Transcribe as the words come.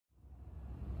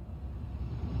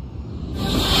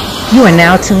You are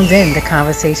now tuned in to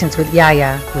Conversations with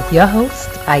Yaya with your host,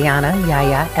 Ayana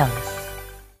Yaya Ellis.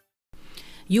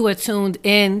 You are tuned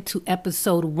in to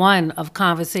episode 1 of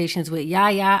Conversations with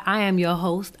Yaya. I am your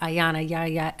host, Ayana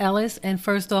Yaya Ellis. And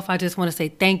first off, I just want to say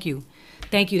thank you.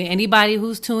 Thank you to anybody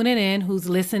who's tuning in, who's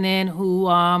listening, who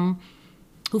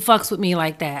fucks with me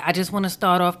like that. I just want to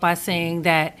start off by saying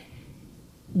that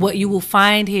what you will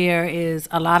find here is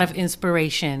a lot of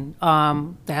inspiration.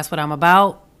 That's what I'm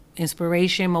about.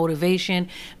 Inspiration, motivation,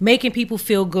 making people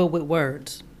feel good with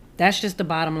words. That's just the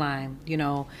bottom line. You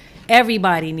know,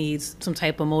 everybody needs some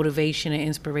type of motivation and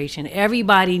inspiration.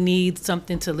 Everybody needs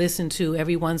something to listen to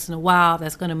every once in a while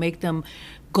that's going to make them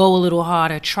go a little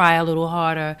harder, try a little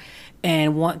harder,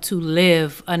 and want to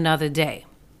live another day.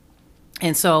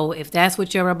 And so if that's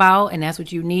what you're about and that's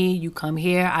what you need, you come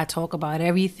here. I talk about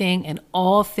everything and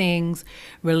all things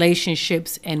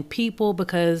relationships and people,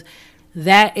 because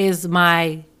that is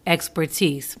my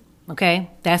expertise. Okay,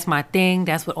 that's my thing.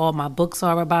 That's what all my books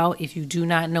are about. If you do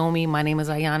not know me, my name is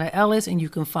Ayana Ellis, and you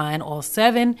can find all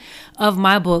 7 of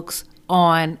my books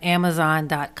on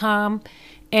Amazon.com.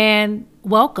 And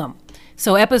welcome.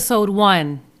 So episode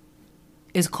 1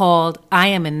 is called I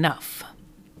Am Enough.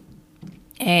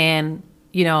 And,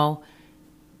 you know,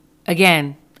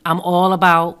 again, I'm all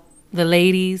about the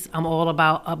ladies. I'm all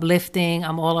about uplifting.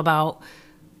 I'm all about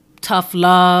tough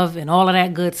love and all of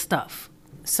that good stuff.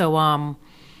 So,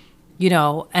 you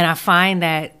know, and I find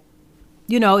that,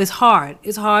 you know, it's hard.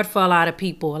 It's hard for a lot of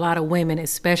people, a lot of women,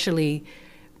 especially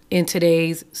in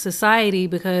today's society,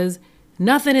 because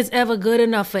nothing is ever good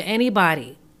enough for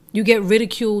anybody. You get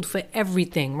ridiculed for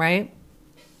everything, right?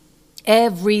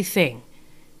 Everything.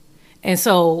 And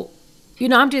so, you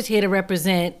know, I'm just here to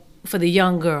represent for the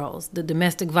young girls, the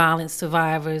domestic violence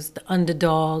survivors, the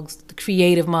underdogs, the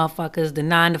creative motherfuckers, the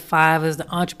 9-to-5ers, the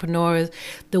entrepreneurs,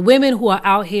 the women who are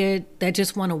out here that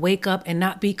just want to wake up and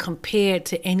not be compared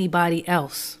to anybody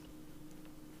else.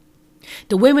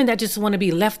 The women that just want to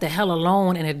be left the hell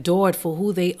alone and adored for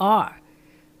who they are.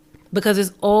 Because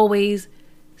there's always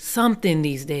something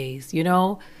these days, you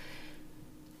know?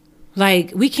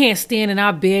 Like, we can't stand in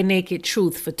our bare naked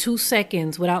truth for 2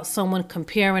 seconds without someone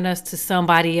comparing us to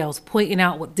somebody else, pointing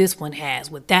out what this one has,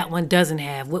 what that one doesn't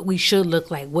have, what we should look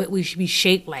like, what we should be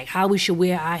shaped like, how we should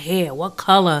wear our hair, what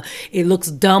color it looks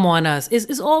dumb on us.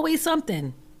 It's always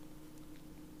something.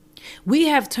 We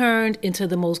have turned into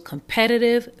the most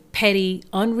competitive, petty,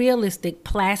 unrealistic,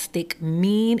 plastic,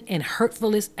 mean, and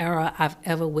hurtfulest era I've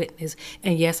ever witnessed.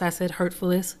 And yes, I said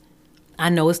hurtfulest. I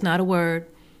know it's not a word.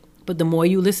 But the more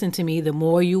you listen to me, the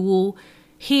more you will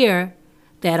hear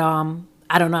that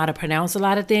I don't know how to pronounce a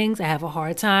lot of things. I have a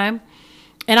hard time.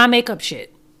 And I make up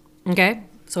shit. Okay?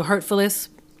 So hurtfulest,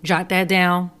 jot that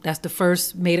down. That's the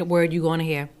first made-up word you're going to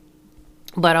hear.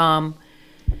 But,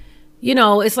 you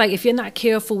know, it's like if you're not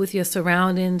careful with your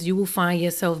surroundings, you will find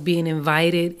yourself being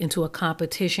invited into a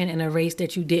competition in a race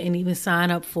that you didn't even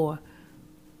sign up for.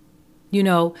 You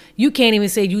know, you can't even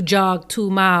say you jogged 2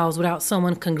 miles without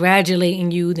someone congratulating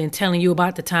you and telling you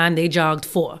about the time they jogged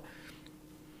 4.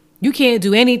 You can't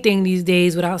do anything these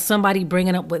days without somebody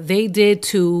bringing up what they did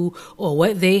too or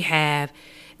what they have.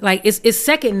 Like, it's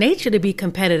second nature to be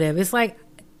competitive. It's like,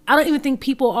 I don't even think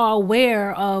people are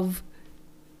aware of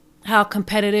how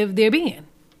competitive they're being.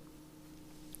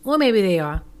 Well, maybe they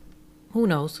are. Who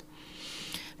knows?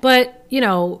 But, you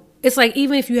know, it's like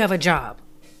even if you have a job,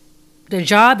 the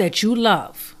job that you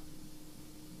love,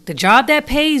 the job that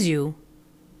pays you,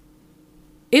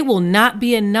 it will not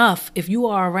be enough if you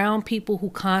are around people who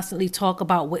constantly talk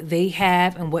about what they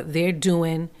have and what they're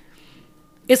doing.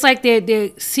 It's like they're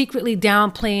secretly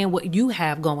downplaying what you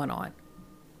have going on.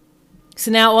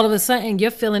 So now all of a sudden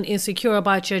you're feeling insecure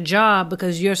about your job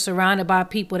because you're surrounded by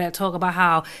people that talk about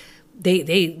how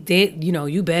they you know,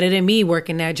 you better than me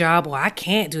working that job, or I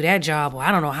can't do that job, or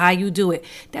I don't know how you do it.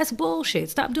 That's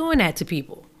bullshit. Stop doing that to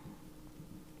people.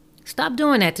 Stop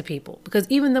doing that to people, because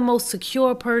even the most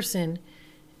secure person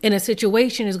in a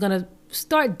situation is going to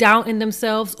start doubting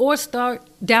themselves or start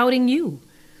doubting you.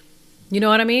 You know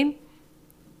what I mean?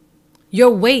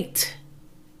 Your weight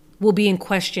will be in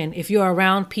question if you're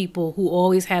around people who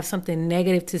always have something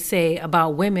negative to say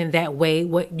about women that weigh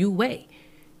what you weigh.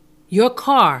 Your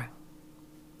car,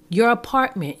 your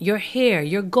apartment, your hair,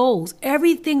 your goals,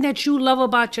 everything that you love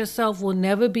about yourself will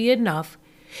never be enough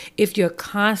if you're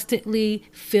constantly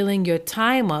filling your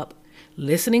time up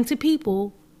listening to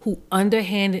people who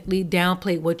underhandedly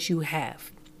downplay what you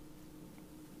have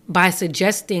by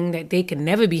suggesting that they can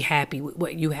never be happy with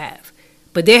what you have,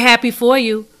 but they're happy for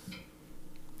you.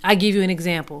 I give you an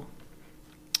example.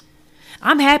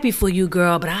 I'm happy for you,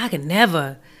 girl, but I could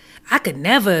never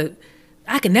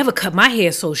I could never cut my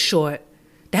hair so short.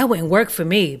 That wouldn't work for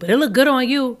me, but it look good on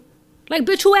you. Like,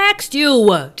 bitch, who asked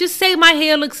you? Just say my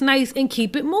hair looks nice and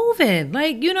keep it moving.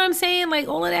 Like, you know what I'm saying? Like,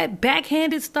 all of that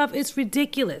backhanded stuff, it's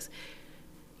ridiculous.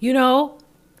 You know,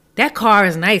 that car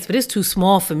is nice, but it's too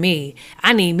small for me.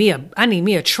 I need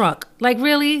me a truck. Like,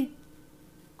 really?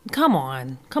 Come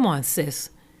on, sis.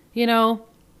 You know,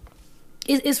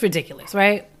 it's ridiculous,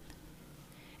 right?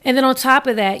 And then on top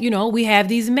of that, you know, we have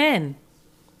these men.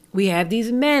 We have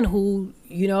these men who,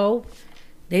 you know,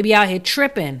 they be out here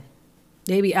tripping.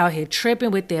 They be out here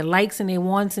tripping with their likes and their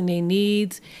wants and their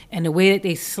needs, and the way that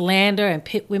they slander and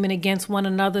pit women against one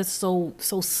another so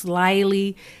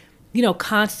slyly, you know,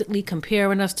 constantly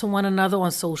comparing us to one another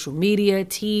on social media,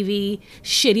 TV,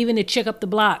 shit, even the chick up the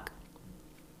block,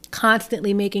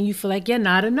 constantly making you feel like you're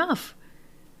not enough.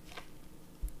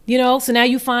 You know, so now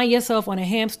you find yourself on a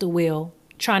hamster wheel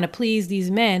trying to please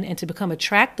these men and to become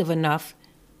attractive enough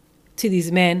to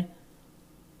these men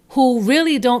who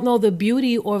really don't know the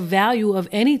beauty or value of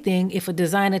anything if a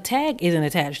designer tag isn't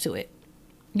attached to it.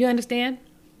 You understand?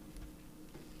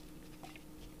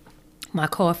 My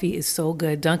coffee is so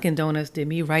good. Dunkin' Donuts did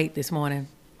me right this morning.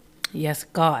 Yes,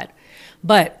 God.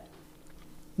 But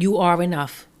you are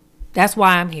enough. That's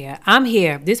why I'm here. I'm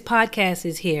here. This podcast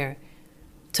is here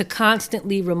to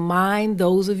constantly remind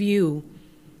those of you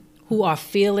who are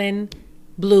feeling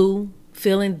blue,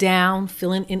 feeling down,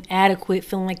 feeling inadequate,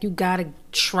 feeling like you gotta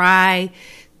try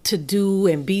to do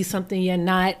and be something you're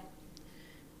not,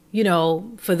 you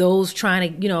know, for those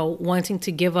trying to, you know, wanting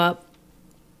to give up.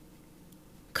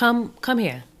 Come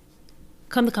here.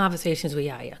 Come to Conversations with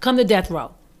Yaya. Come to Death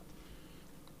Row.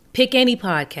 Pick any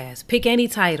podcast. Pick any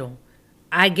title.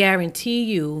 I guarantee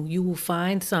you will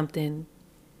find something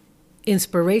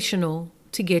inspirational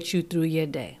to get you through your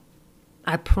day.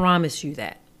 I promise you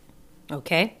that.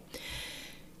 Okay?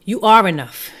 You are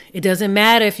enough. It doesn't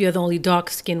matter if you're the only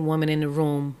dark-skinned woman in the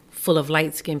room full of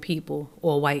light-skinned people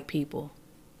or white people.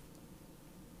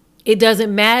 It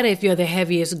doesn't matter if you're the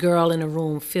heaviest girl in a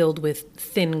room filled with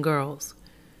thin girls.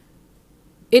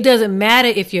 It doesn't matter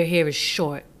if your hair is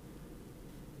short.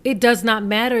 It does not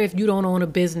matter if you don't own a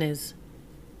business.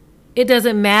 It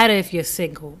doesn't matter if you're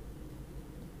single.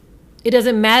 It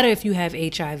doesn't matter if you have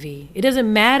HIV. It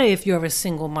doesn't matter if you're a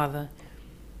single mother.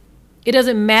 It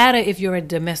doesn't matter if you're a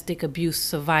domestic abuse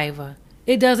survivor.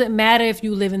 It doesn't matter if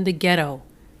you live in the ghetto.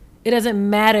 It doesn't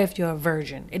matter if you're a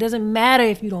virgin. It doesn't matter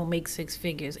if you don't make six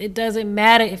figures. It doesn't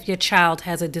matter if your child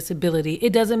has a disability.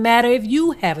 It doesn't matter if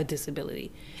you have a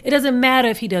disability. It doesn't matter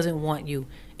if he doesn't want you.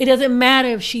 It doesn't matter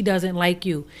if she doesn't like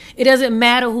you. It doesn't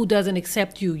matter who doesn't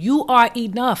accept you. You are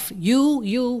enough. You,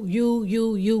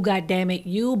 goddammit.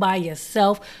 You by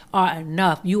yourself are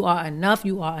enough. You are enough.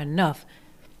 You are enough.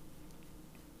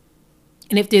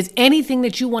 And if there's anything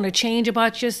that you want to change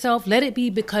about yourself, let it be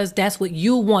because that's what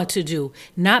you want to do,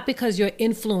 not because you're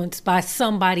influenced by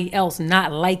somebody else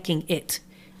not liking it,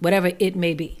 whatever it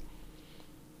may be.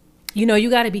 You know, you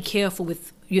got to be careful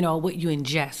with, you know, what you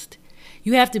ingest.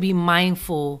 You have to be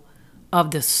mindful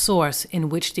of the source in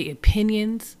which the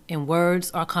opinions and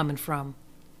words are coming from.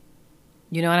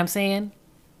 You know what I'm saying?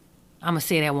 I'm going to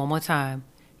say that one more time.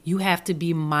 You have to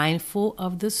be mindful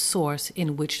of the source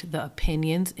in which the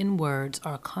opinions and words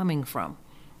are coming from.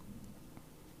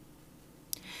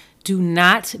 Do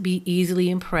not be easily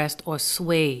impressed or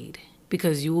swayed,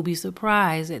 because you will be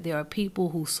surprised that there are people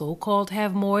who so-called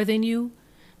have more than you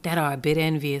that are a bit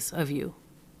envious of you.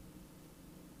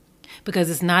 Because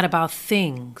it's not about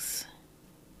things.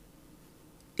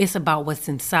 It's about what's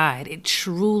inside. It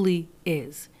truly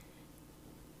is.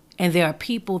 And there are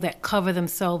people that cover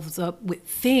themselves up with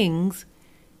things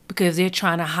because they're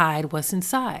trying to hide what's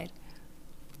inside.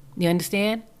 You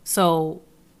understand? So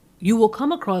you will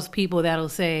come across people that'll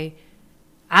say,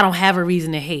 I don't have a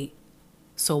reason to hate.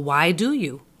 So why do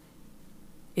you?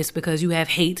 It's because you have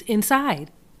hate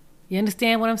inside. You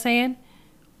understand what I'm saying?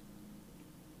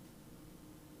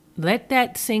 Let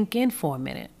that sink in for a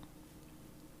minute.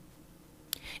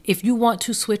 If you want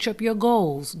to switch up your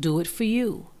goals, do it for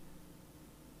you.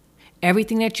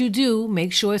 Everything that you do,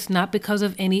 make sure it's not because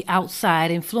of any outside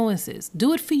influences.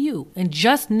 Do it for you. And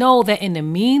just know that in the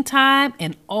meantime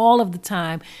and all of the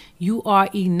time, you are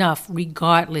enough.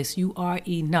 Regardless, you are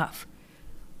enough.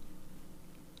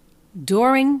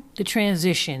 During the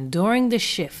transition, during the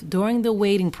shift, during the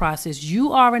waiting process,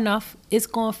 you are enough. It's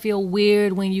going to feel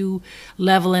weird when you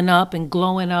leveling up and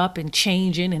glowing up and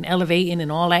changing and elevating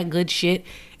and all that good shit.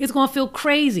 It's going to feel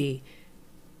crazy.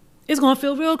 It's going to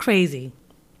feel real crazy.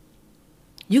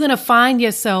 You're going to find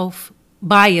yourself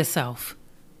by yourself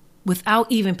without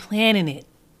even planning it.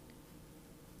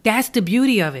 That's the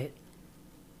beauty of it.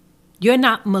 You're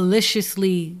not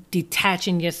maliciously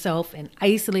detaching yourself and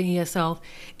isolating yourself.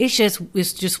 It's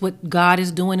just what God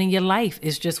is doing in your life.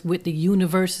 It's just what the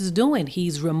universe is doing.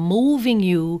 He's removing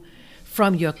you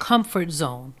from your comfort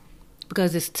zone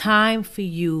because it's time for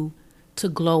you to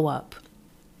glow up.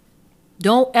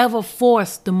 Don't ever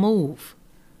force the move.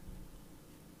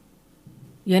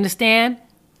 You understand?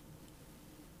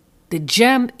 The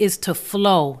gem is to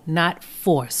flow, not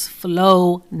force.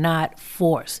 Flow, not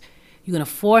force. You're going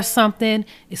to force something,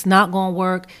 it's not going to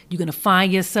work. You're going to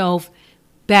find yourself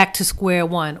back to square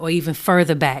one or even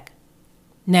further back.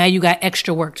 Now you got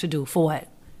extra work to do. For what?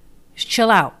 Just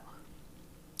chill out.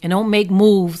 And don't make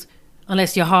moves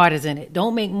unless your heart is in it.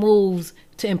 Don't make moves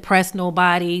to impress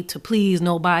nobody, to please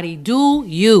nobody. Do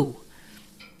you.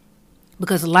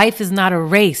 Because life is not a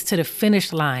race to the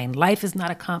finish line. Life is not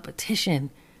a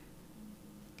competition.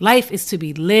 Life is to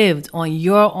be lived on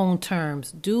your own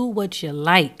terms. Do what you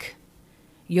like.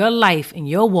 Your life and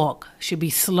your walk should be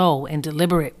slow and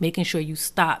deliberate, making sure you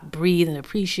stop, breathe, and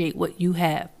appreciate what you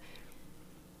have.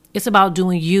 It's about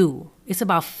doing you. It's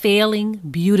about failing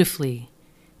beautifully,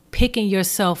 picking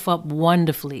yourself up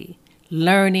wonderfully,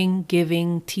 learning,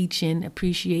 giving, teaching,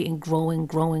 appreciating, growing,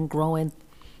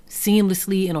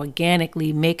 seamlessly and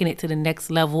organically, making it to the next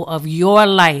level of your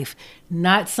life,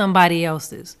 not somebody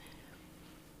else's.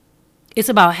 It's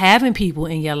about having people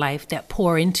in your life that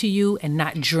pour into you and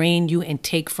not drain you and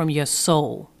take from your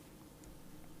soul.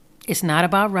 It's not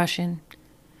about rushing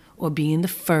or being the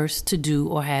first to do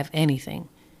or have anything.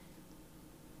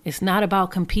 It's not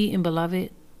about competing,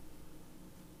 beloved.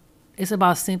 It's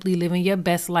about simply living your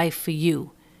best life for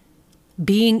you.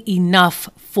 Being enough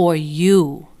for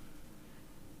you.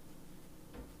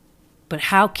 But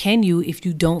how can you if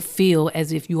you don't feel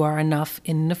as if you are enough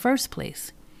in the first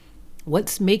place?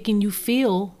 What's making you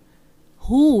feel?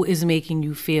 Who is making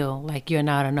you feel like you're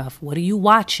not enough? What are you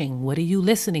watching? What are you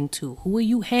listening to? Who are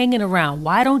you hanging around?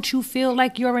 Why don't you feel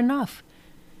like you're enough?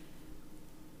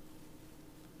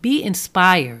 Be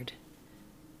inspired,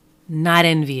 not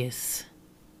envious.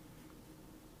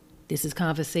 This is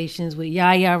Conversations with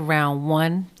Yaya, round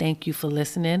 1. Thank you for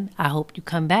listening. I hope you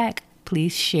come back.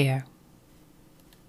 Please share.